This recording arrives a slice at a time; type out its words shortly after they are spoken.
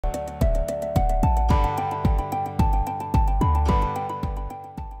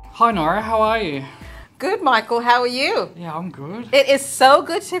Hi Nora, how are you? Good, Michael. How are you? Yeah, I'm good. It is so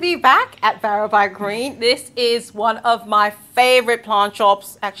good to be back at Barrowby Green. This is one of my favorite plant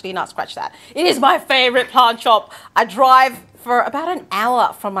shops. Actually, not scratch that. It is my favorite plant shop. I drive for about an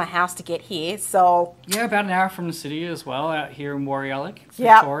hour from my house to get here, so... Yeah, about an hour from the city as well, out here in Warrialloc,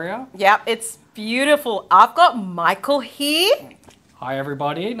 Victoria. Yep, it's beautiful. I've got Michael here. Hi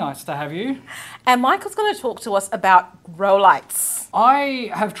everybody, nice to have you. And Michael's going to talk to us about grow lights.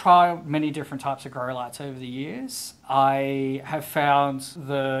 I have tried many different types of grow lights over the years. I have found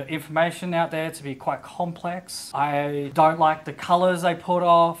the information out there to be quite complex. I don't like the colours they put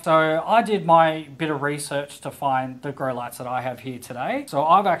off. So I did my bit of research to find the grow lights that I have here today. So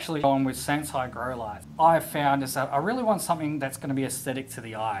I've actually gone with true&sa grow lights. I've found is that I really want something that's going to be aesthetic to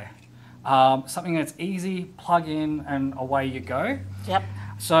the eye. Something that's easy, plug in and away you go. Yep.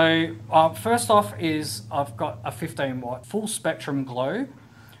 So first off is I've got a 15 watt full spectrum globe.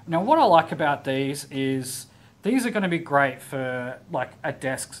 Now what I like about these is these are going to be great for like a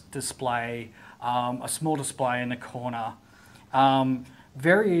desk display, a small display in the corner.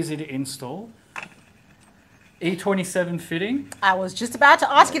 Very easy to install. E27 fitting. I was just about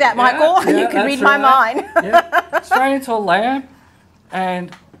to ask you that, Michael. Yeah, you can read my mind. Yeah. Straight into a lamp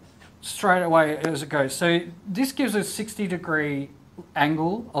and straight away as it goes. So this gives a 60-degree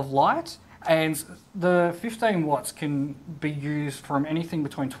angle of light, and the 15 watts can be used from anything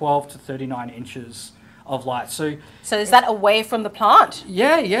between 12 to 39 inches of light. So is that away from the plant?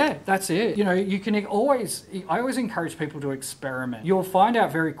 Yeah, that's it. You know, you can I always encourage people to experiment. You'll find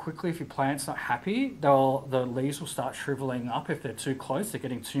out very quickly if your plant's not happy, the leaves will start shriveling up if they're too close, they're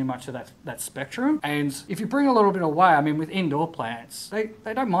getting too much of that spectrum. And if you bring a little bit away, I mean, with indoor plants, they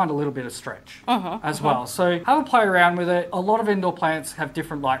don't mind a little bit of stretch as well. So have a play around with it. A lot of indoor plants have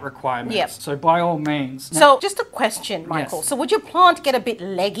different light requirements. Yep. So by all means. So just a question, Michael. Yes. So would your plant get a bit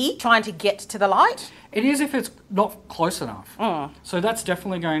leggy trying to get to the light? It is if it's not close enough. So that's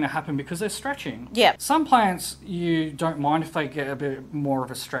definitely going to happen because they're stretching. Yeah. Some plants you don't mind if they get a bit more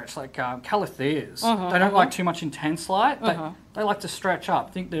of a stretch, like calatheas. They don't like too much intense light. They like to stretch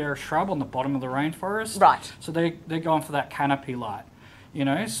up. Think they're a shrub on the bottom of the rainforest. Right. So they're going for that canopy light. You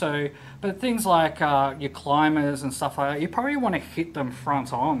know, so, but things like your climbers and stuff like that, you probably want to hit them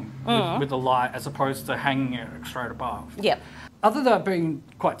front on with the light as opposed to hanging it straight above. Yep. Other than being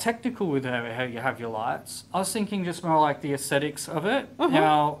quite technical with how you have your lights, I was thinking just more like the aesthetics of it.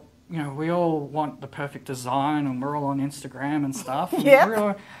 Now, you know, we all want the perfect design and we're all on Instagram and stuff.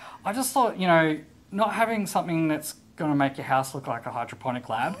 Yeah. I just thought, you know, not having something that's going to make your house look like a hydroponic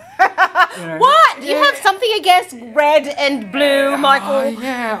lab. You know, what? You have something against red and blue, Michael?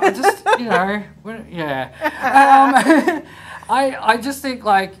 Yeah, I just, you know, yeah. I just think,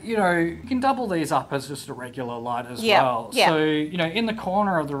 like, you know, you can double these up as just a regular light as well. Yeah. So, you know, in the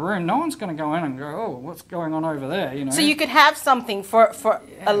corner of the room, no one's going to go in and go, oh, what's going on over there, you know? So you could have something for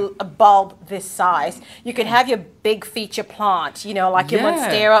a bulb this size. You could have your big feature plant, you know, like your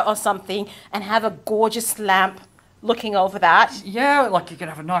Monstera or something, and have a gorgeous lamp looking over that. Yeah, like you can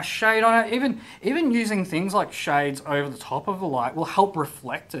have a nice shade on it. Even using things like shades over the top of the light will help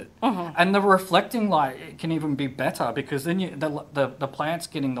reflect it. And the reflecting light can even be better because then the plant's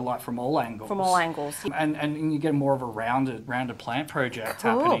getting the light from all angles. From all angles. And you get more of a rounded plant project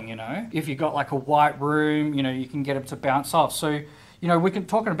happening, you know. If you've got like a white room, you know, you can get it to bounce off. So, you know, we can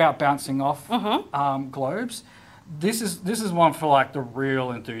talking about bouncing off globes. This is one for like the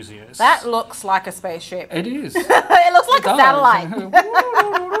real enthusiasts. That looks like a spaceship. It is. It looks like a satellite.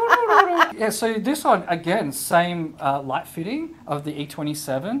 Yeah, so this one, again, same light fitting of the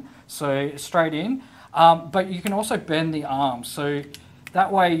E27, so straight in. But you can also bend the arms, so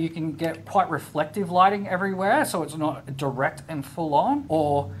that way you can get quite reflective lighting everywhere, so it's not direct and full on,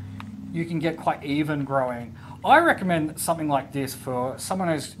 or you can get quite even growing. I recommend something like this for someone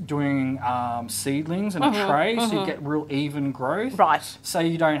who's doing seedlings in a tray, so you get real even growth. Right. Say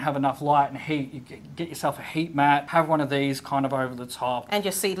you don't have enough light and heat, you get yourself a heat mat, have one of these kind of over the top. And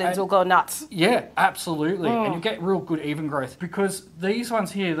your seedlings will go nuts. Yeah, absolutely. And you get real good even growth because these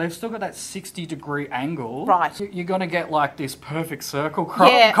ones here, they've still got that 60-degree angle. Right. You're going to get like this perfect circle crop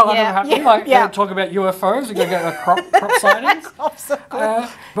kind of happening. Like talk about UFOs, you're going to get a crop sightings. Crop circle.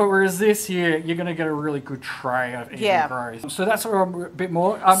 But whereas this here, you're going to get a really good tray of even growth. So that's a bit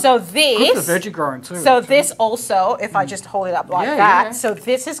more. So this good for veggie growing too. So this also, if I just hold it up like that, so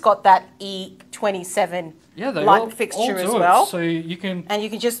this has got that E27 light fixture as well. So you can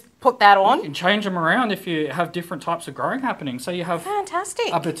just put that You on. can change them around if you have different types of growing happening. So you have Fantastic.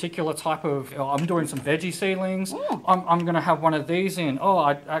 a particular type of, I'm doing some veggie seedlings. Mm. I'm going to have one of these in. Oh,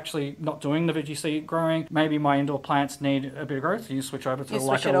 I'm actually not doing the veggie seed growing. Maybe my indoor plants need a bit of growth. So you switch over to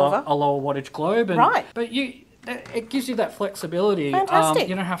like a lower wattage globe. And, right. But it gives you that flexibility. Fantastic.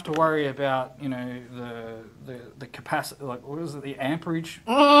 You don't have to worry about, you know, the capacity, like what is it, the amperage?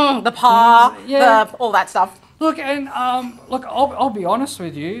 The par, all that stuff. Look, and look, I'll be honest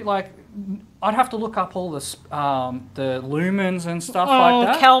with you. Like, I'd have to look up all the lumens and stuff like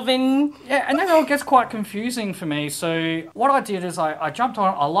that. Kelvin. Yeah, and then it all gets quite confusing for me. So what I did is I jumped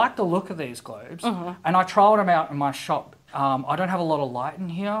on. I like the look of these globes, and I trialed them out in my shop. I don't have a lot of light in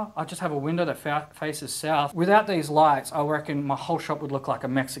here. I just have a window that faces south. Without these lights, I reckon my whole shop would look like a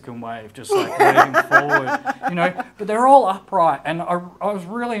Mexican wave, just like waving forward, you know. But they're all upright, and I was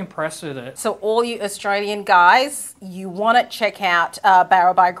really impressed with it. So all you Australian guys, you want to check out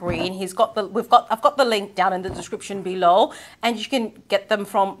Barrowby Green. I've got the link down in the description below, and you can get them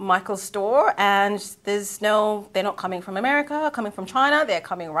from Michael's store. And they're not coming from America, coming from China. They're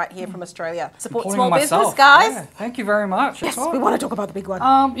coming right here from Australia. Support small business, guys. Yeah, thank you very much. Yes, we want to talk about the big one.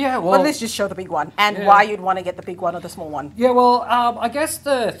 Yeah, well... But let's just show the big one and why you'd want to get the big one or the small one. Yeah, well, I guess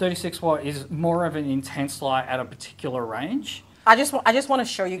the 36 watt is more of an intense light at a particular range. I just want to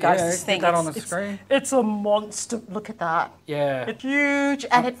show you guys this thing. That on the screen. It's a monster. Look at that. Yeah. It's huge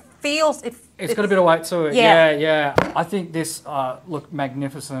and it feels... It's got a bit of weight to it. Yeah. I think this looked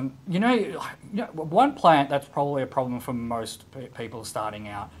magnificent. You know, one plant that's probably a problem for most people starting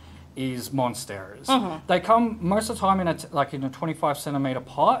out is Monsteras. They come most of the time in a 25 centimeter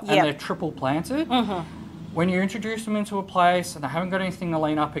pot, and they're triple planted. When you introduce them into a place and they haven't got anything to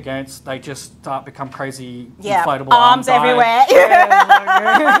lean up against, they just become crazy inflatable arms everywhere.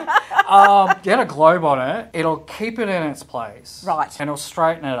 Get a globe on it, it'll keep it in its place. Right. And it'll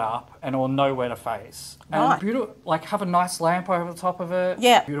straighten it up and it'll know where to face. And beautiful, like have a nice lamp over the top of it.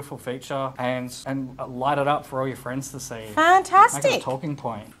 Yeah. Beautiful feature, and light it up for all your friends to see. Fantastic. Make it a talking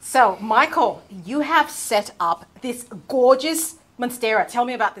point. So, Michael, you have set up this gorgeous Monstera. Tell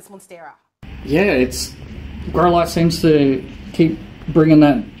me about this Monstera. Yeah, Growlight seems to keep bringing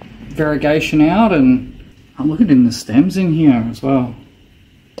that variegation out, and I'm looking in the stems in here as well.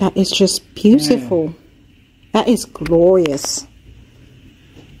 That is just beautiful. Yeah. That is glorious.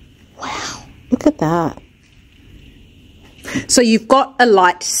 Wow, look at that. So you've got a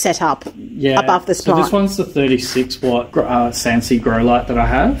light set up above this plant. So this one's the 36 watt Sansi grow light that I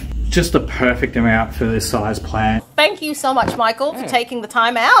have. Just the perfect amount for this size plant. Thank you so much, Michael, for taking the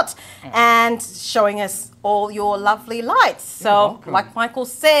time out and showing us all your lovely lights. So, like Michael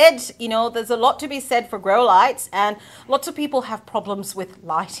said, you know, there's a lot to be said for grow lights, and lots of people have problems with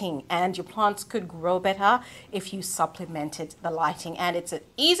lighting, and your plants could grow better if you supplemented the lighting. And it's an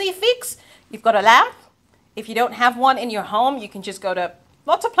easy fix. You've got a lamp. If you don't have one in your home, you can just go to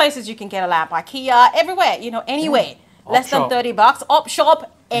lots of places you can get a lamp. IKEA, everywhere, you know, anywhere. Less than $30. Op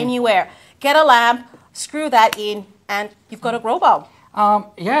shop, anywhere. Get a lamp, screw that in, and you've got a grow bulb.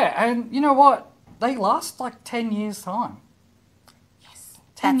 Yeah, and you know what? They last like 10 years time. Yes.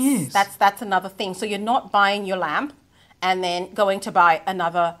 10 years. That's another thing. So you're not buying your lamp and then going to buy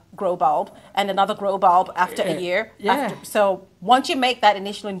another grow bulb and another grow bulb after a year. Yeah. So once you make that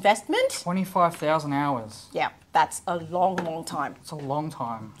initial investment... 25,000 hours. Yeah, that's a long, long time. It's a long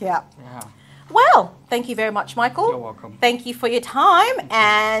time. Yeah. Yeah. Well, thank you very much, Michael. You're welcome. Thank you for your time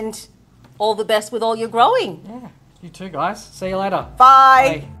and all the best with all your growing. Yeah, you too, guys. See you later.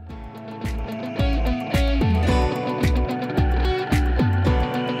 Bye. Bye.